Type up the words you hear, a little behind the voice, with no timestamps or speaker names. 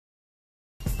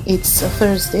It's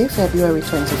Thursday, February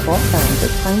 24th, and the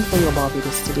time for your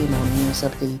Barbados Today Morning News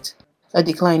Update. A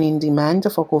decline in demand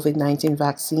for COVID-19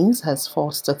 vaccines has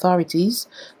forced authorities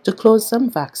to close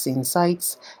some vaccine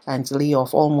sites and lay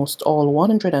off almost all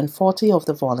 140 of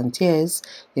the volunteers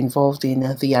involved in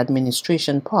the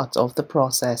administration part of the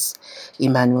process.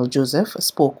 Emmanuel Joseph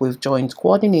spoke with Joint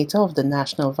Coordinator of the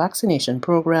National Vaccination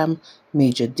Program,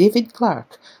 Major David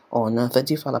Clark, on the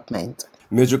development.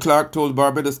 Major Clark told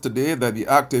Barbados Today that the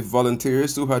active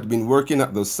volunteers who had been working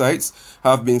at those sites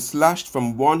have been slashed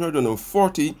from 140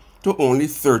 to only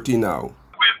 30 now.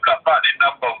 We've cut back the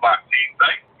number of vaccine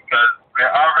sites because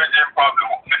we're averaging probably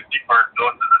 50 per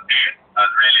doses a day, and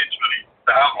really truly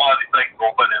to have all the sites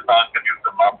open and fans can use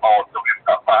the map out, so we've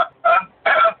cut back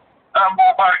and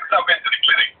more back up into the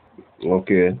clinic.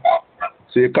 Okay.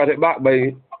 So you cut it back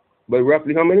by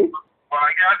roughly how many? Well,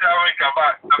 I guess we cut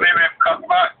back. So maybe we've cut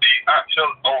back the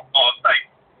actual on site.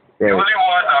 Right. The only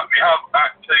one that we have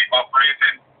actually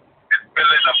operating is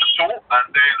building number 2, and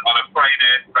then on a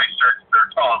Friday, Christchurch,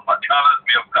 Turtle. But the others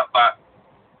we have cut back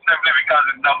simply because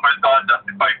the numbers don't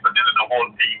justify for dealing the whole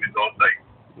team in those sites.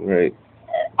 Right.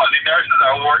 But the nurses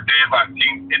are working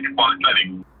vaccines in the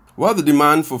polyclinic. While the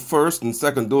demand for first and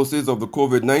second doses of the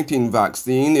COVID-19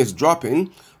 vaccine is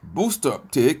dropping, booster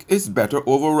uptake is better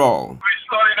overall. We're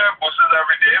slowing down boosters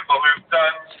every day, but we've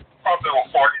done probably over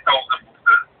 40,000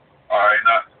 boosters. All right,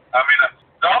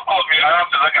 don't hold me. I have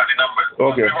to look at the numbers.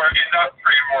 Okay. We were in that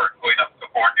framework going up to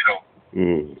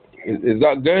 40,000. Is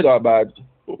that good or bad?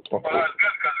 Well, that's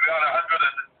good because we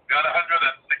had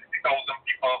 160,000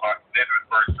 people vaccinated with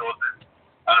first doses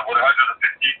and about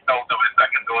 115,000 with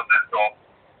second doses. So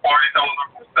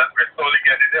 40,000 boosters, we're slowly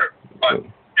getting there. But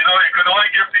you can only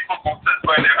give people boosters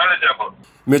when they're eligible.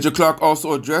 Major Clark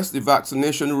also addressed the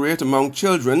vaccination rate among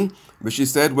children, which he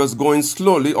said was going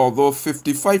slowly, although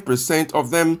 55% of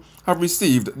them have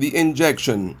received the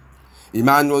injection.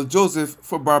 Emmanuel Joseph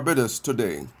for Barbados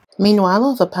Today.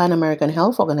 Meanwhile, the Pan American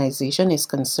Health Organization is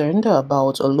concerned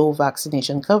about a low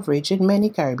vaccination coverage in many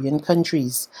Caribbean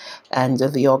countries, and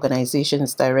the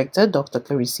organization's director, Dr.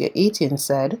 Carissa Etienne,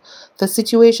 said the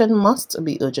situation must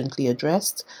be urgently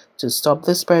addressed to stop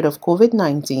the spread of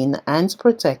COVID-19 and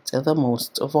protect the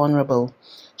most vulnerable.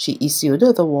 She issued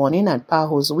the warning at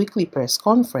PAHO's weekly press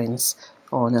conference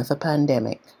on the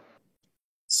pandemic.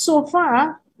 So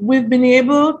far, we've been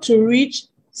able to reach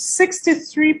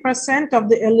 63% of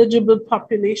the eligible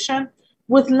population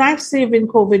with life-saving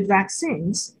COVID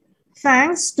vaccines,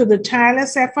 thanks to the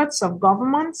tireless efforts of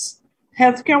governments,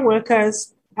 healthcare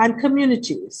workers, and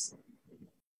communities.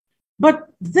 But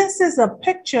this is a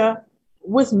picture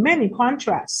with many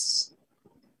contrasts.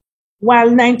 While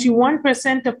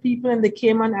 91% of people in the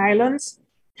Cayman Islands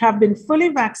have been fully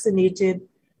vaccinated,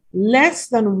 less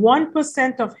than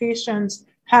 1% of Haitians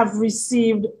have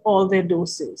received all their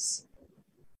doses.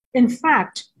 In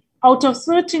fact, out of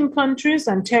 13 countries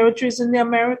and territories in the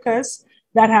Americas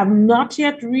that have not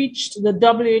yet reached the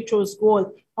WHO's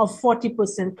goal of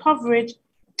 40% coverage,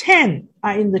 10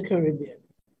 are in the Caribbean.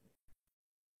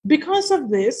 Because of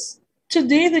this,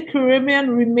 today the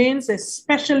Caribbean remains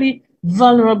especially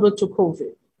vulnerable to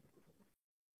COVID.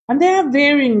 And there are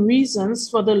varying reasons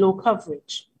for the low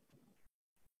coverage.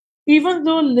 Even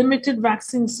though limited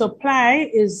vaccine supply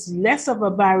is less of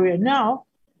a barrier now,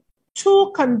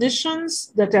 2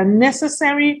 conditions that are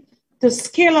necessary to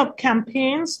scale up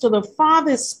campaigns to the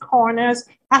farthest corners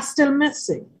are still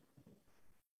missing.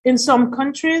 In some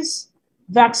countries,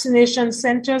 vaccination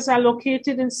centers are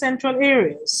located in central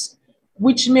areas,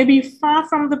 which may be far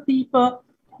from the people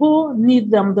who need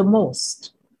them the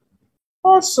most.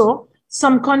 Also,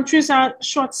 some countries are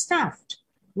short-staffed,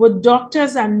 with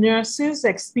doctors and nurses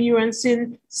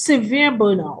experiencing severe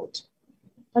burnout.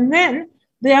 And then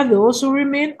there are those who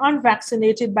remain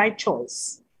unvaccinated by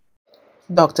choice.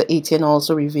 Dr. Etienne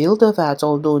also revealed that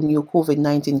although new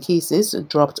COVID-19 cases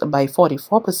dropped by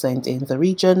 44% in the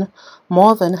region,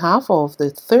 more than half of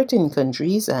the 13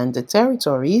 countries and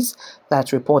territories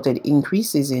that reported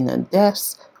increases in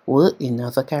deaths were in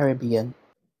the Caribbean.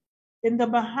 In the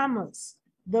Bahamas,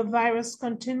 the virus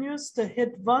continues to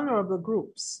hit vulnerable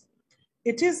groups.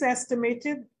 It is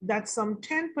estimated that some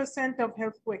 10% of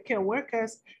healthcare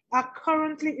workers are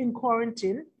currently in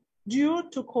quarantine due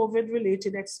to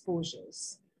COVID-related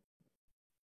exposures.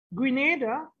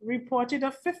 Grenada reported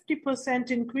a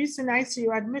 50% increase in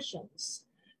ICU admissions,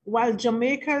 while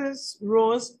Jamaica's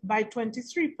rose by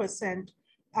 23%,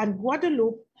 and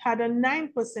Guadeloupe had a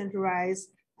 9% rise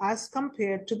as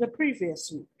compared to the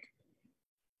previous week.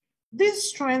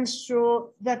 These trends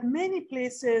show that many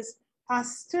places are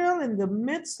still in the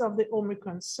midst of the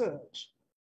Omicron surge.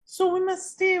 So we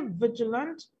must stay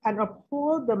vigilant and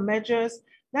uphold the measures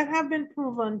that have been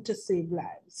proven to save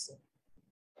lives.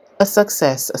 A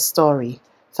success story.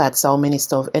 That's how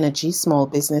Minister of Energy, Small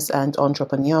Business and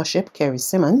Entrepreneurship, Kerry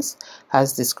Simmons,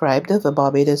 has described the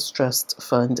Barbados Trust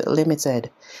Fund Limited.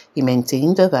 He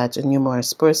maintained that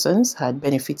numerous persons had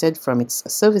benefited from its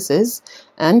services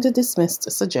and dismissed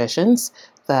suggestions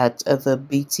that the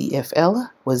BTFL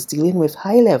was dealing with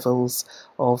high levels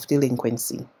of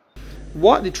delinquency.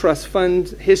 What the trust fund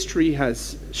history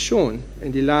has shown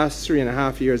in the last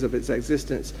 3.5 years of its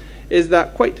existence is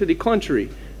that, quite to the contrary,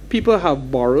 people have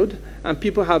borrowed and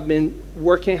people have been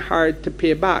working hard to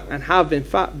pay back and have in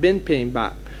fact been paying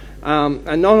back.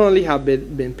 And not only have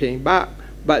been paying back,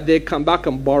 but they come back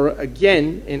and borrow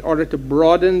again in order to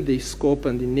broaden the scope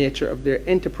and the nature of their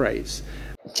enterprise.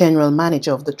 General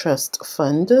Manager of the Trust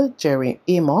Fund, Jerry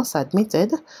Amos,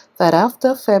 admitted that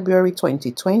after February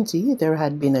 2020, there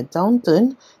had been a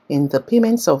downturn in the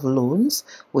payments of loans,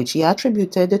 which he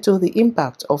attributed to the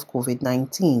impact of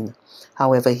COVID-19.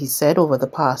 However, he said over the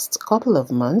past couple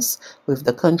of months, with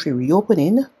the country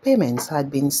reopening, payments had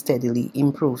been steadily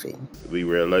improving. We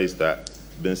realized that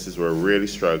businesses were really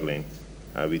struggling,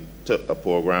 and we took a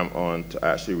program on to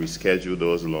actually reschedule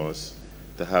those loans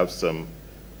to have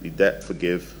the debt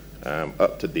forgive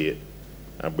up to date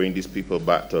and bring these people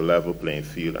back to a level playing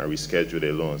field and reschedule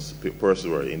their loans.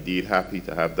 Persons were indeed happy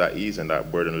to have that ease and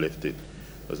that burden lifted.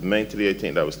 It was mentally, I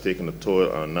think, that was taking a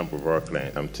toll on a number of our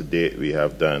clients. To date, we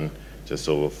have done just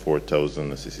over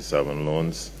 4,067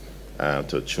 loans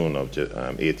to a tune of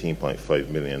 $18.5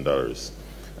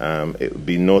 million. It would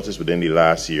be noticed within the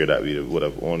last year that we would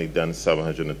have only done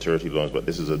 730 loans, but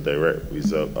this is a direct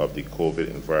result of the COVID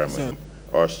environment.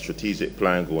 Our strategic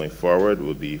plan going forward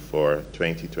will be for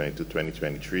 2020 to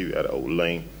 2023. We had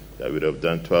outlined that we would have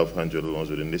done 1,200 loans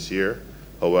within this year.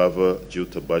 However, due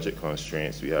to budget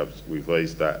constraints, we have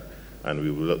revised that, and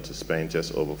we will look to spend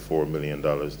just over $4 million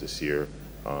this year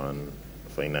on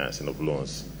financing of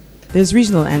loans. There's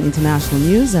regional and international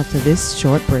news after this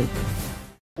short break.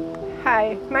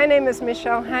 Hi, my name is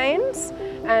Michelle Hines,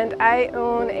 and I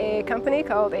own a company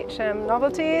called HM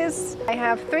Novelties. I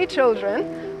have 3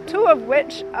 children, 2 of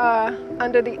which are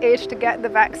under the age to get the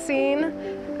vaccine,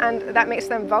 and that makes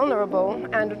them vulnerable.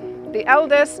 And the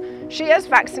eldest, she is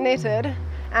vaccinated,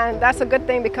 and that's a good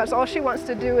thing because all she wants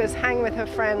to do is hang with her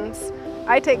friends.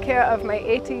 I take care of my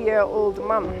 80-year-old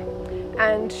mum,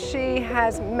 and she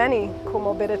has many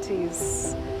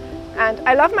comorbidities. And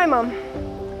I love my mum,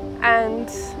 and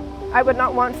I would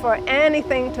not want for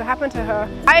anything to happen to her.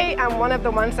 I am one of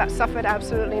the ones that suffered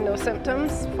absolutely no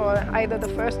symptoms for either the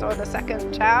first or the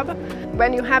second jab.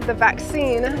 When you have the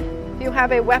vaccine, you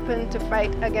have a weapon to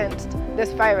fight against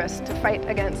this virus, to fight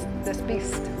against this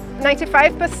beast.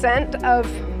 95% of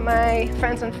my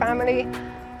friends and family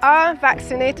are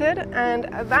vaccinated, and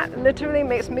that literally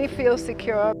makes me feel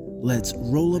secure. Let's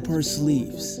roll up our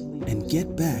sleeves and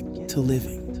get back to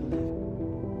living.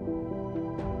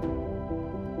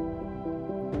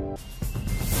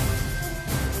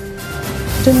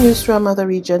 The news from the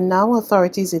region now.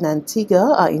 Authorities in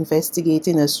Antigua are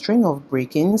investigating a string of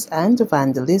break-ins and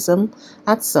vandalism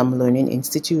at some learning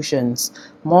institutions.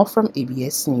 More from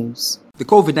ABS News. The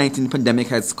COVID-19 pandemic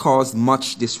has caused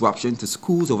much disruption to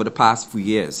schools over the past few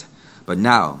years. But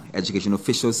now, education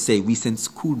officials say recent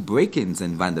school break-ins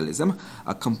and vandalism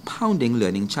are compounding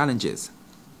learning challenges.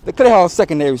 The PAHO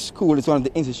Secondary School is one of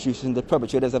the institutions the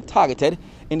perpetrators have targeted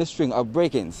in the string of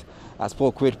break-ins. I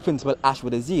spoke with Principal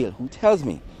Ashwood Azil, who tells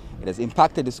me it has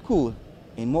impacted the school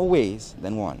in more ways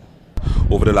than one.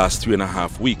 Over the last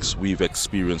 3.5 weeks, we've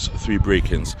experienced 3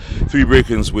 break-ins. 3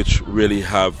 break-ins which really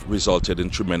have resulted in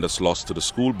tremendous loss to the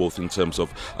school, both in terms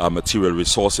of material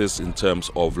resources, in terms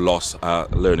of lost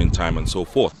learning time and so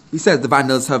forth. He says the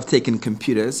vandals have taken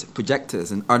computers,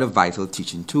 projectors and other vital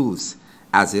teaching tools.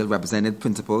 Azil represented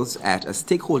principals at a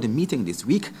stakeholder meeting this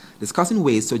week discussing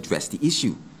ways to address the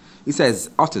issue. He says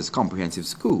Otter's Comprehensive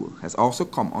School has also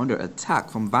come under attack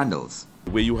from vandals.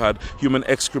 Where you had human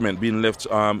excrement being left,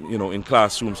 in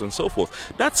classrooms and so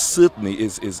forth. That certainly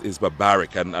is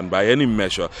barbaric and by any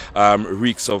measure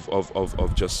reeks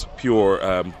of just pure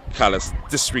callous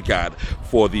disregard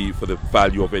for the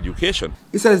value of education.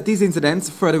 He says these incidents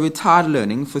further retard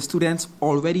learning for students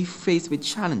already faced with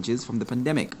challenges from the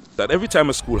pandemic. That every time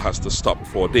a school has to stop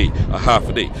for a half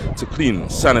a day to clean,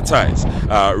 sanitize,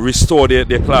 restore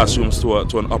their classrooms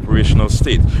to an operational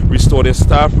state, restore their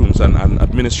staff rooms and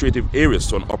administrative areas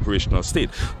to an operational state.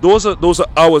 Those are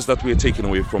hours that we're taking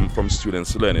away from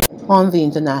students learning. On the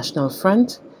international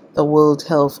front, The World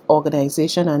Health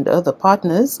Organization and other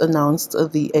partners announced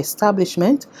the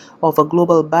establishment of a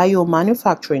global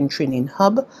biomanufacturing training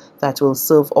hub that will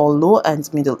serve all low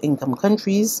and middle income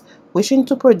countries wishing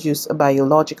to produce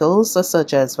biologicals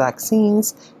such as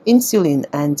vaccines, insulin,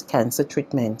 and cancer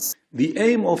treatments. The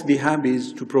aim of the hub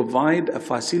is to provide a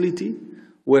facility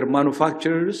where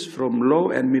manufacturers from low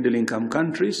and middle income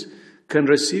countries can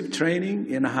receive training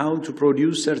in how to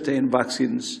produce certain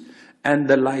vaccines and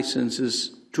the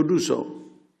licenses to do so.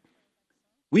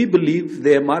 We believe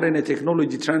the mRNA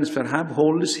Technology Transfer Hub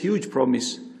holds huge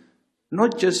promise,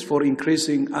 not just for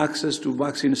increasing access to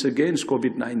vaccines against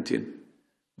COVID-19,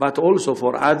 but also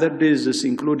for other diseases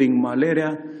including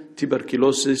malaria,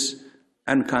 tuberculosis,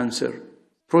 and cancer.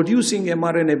 Producing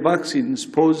mRNA vaccines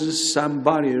poses some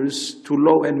barriers to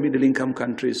low and middle income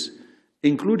countries,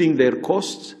 including their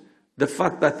costs, the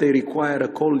fact that they require a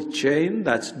cold chain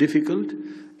that's difficult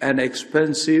and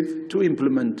expensive to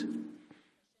implement.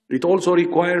 It also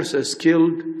requires a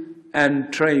skilled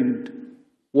and trained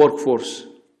workforce.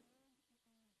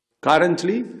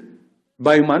 Currently,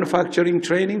 biomanufacturing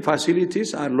training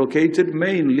facilities are located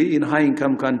mainly in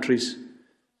high-income countries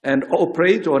and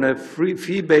operate on a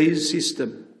fee-based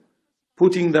system,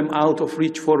 putting them out of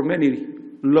reach for many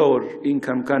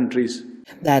lower-income countries.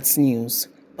 That's news.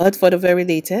 But for the very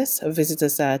latest, visit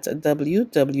us at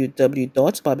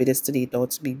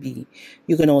www.barbadostoday.bb.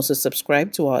 You can also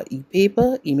subscribe to our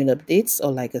e-paper, email updates,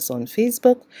 or like us on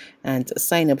Facebook, and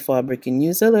sign up for our breaking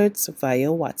news alerts via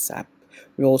WhatsApp.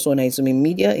 We're also on Izumi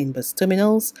Media in bus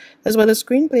terminals, as well as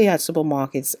screenplay at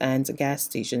supermarkets and gas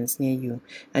stations near you.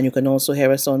 And you can also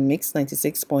hear us on Mix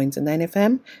 96.9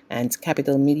 FM and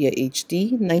Capital Media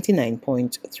HD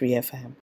 99.3 FM.